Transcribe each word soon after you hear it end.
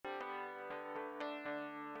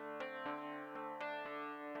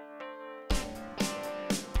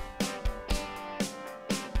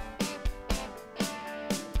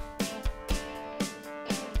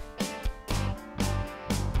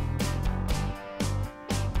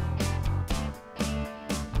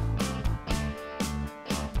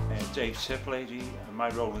Dave Tiplady, and my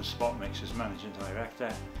role in SpotMix is Managing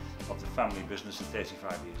Director of the family business of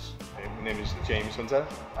 35 years. My name is James Hunter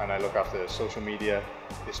and I look after social media,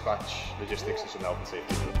 dispatch, logistics and some health and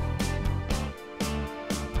safety.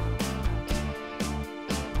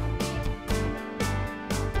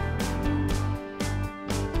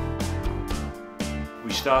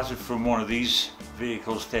 We started from one of these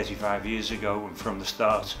vehicles 35 years ago, and from the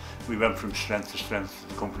start we went from strength to strength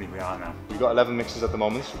to the company we are now. We've got 11 mixers at the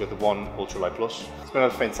moment. We've got the one Ultralite Plus. It's been a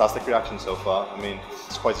fantastic reaction so far. I mean,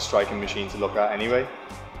 it's quite a striking machine to look at anyway.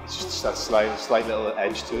 It's just that slight little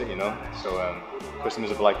edge to it, you know, so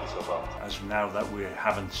customers have liked it so far. As now that we're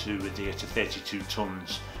having to adhere to 32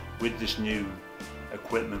 tonnes, with this new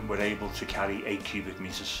equipment we're able to carry 8 cubic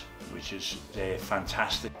metres, which is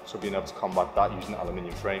fantastic. So being able to combat that using an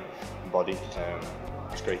aluminium frame and body,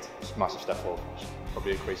 it's great. It's a massive step forward for us.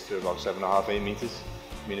 Probably equates to about 7.5, 8 metres.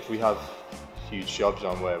 I mean, if we have huge jobs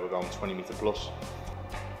on where we're going 20 metre plus,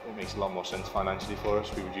 it makes a lot more sense financially for us.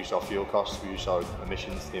 We reduce our fuel costs, we reduce our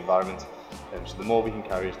emissions to the environment. So the more we can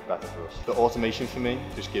carry, the better for us. The automation for me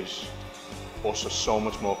just gives us so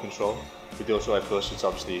much more control. With the Ultralite Plus,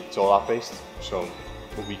 it's all app based, so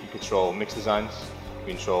we can control mix designs,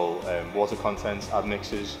 we control water content, add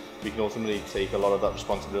mixes. We can ultimately take a lot of that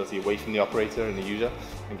responsibility away from the operator and the user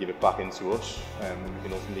and give it back into us, and we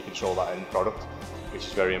can ultimately control that end product, which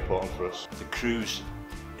is very important for us. The crews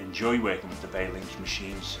enjoy working with the Bay-Lynx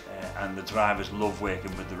machines, and the drivers love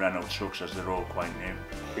working with the Renault trucks as they're all quite new.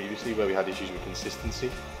 Previously, where we had issues with consistency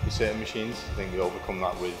with certain machines, I think we overcome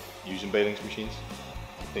that with using Bay-Lynx machines.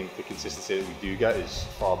 I think the consistency that we do get is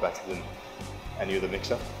far better than any other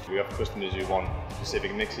mixer. We have customers who want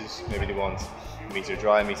specific mixes. Maybe they want a metre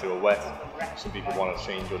dry, a metre or wet. Some people want to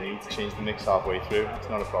change or need to change the mix halfway through. It's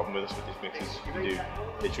not a problem with us with these mixes. We can do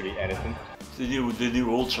literally anything. The new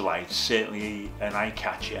Ultralite is certainly an eye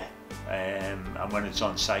catcher, and when it's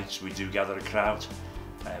on sites we do gather a crowd,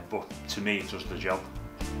 but to me it does the job.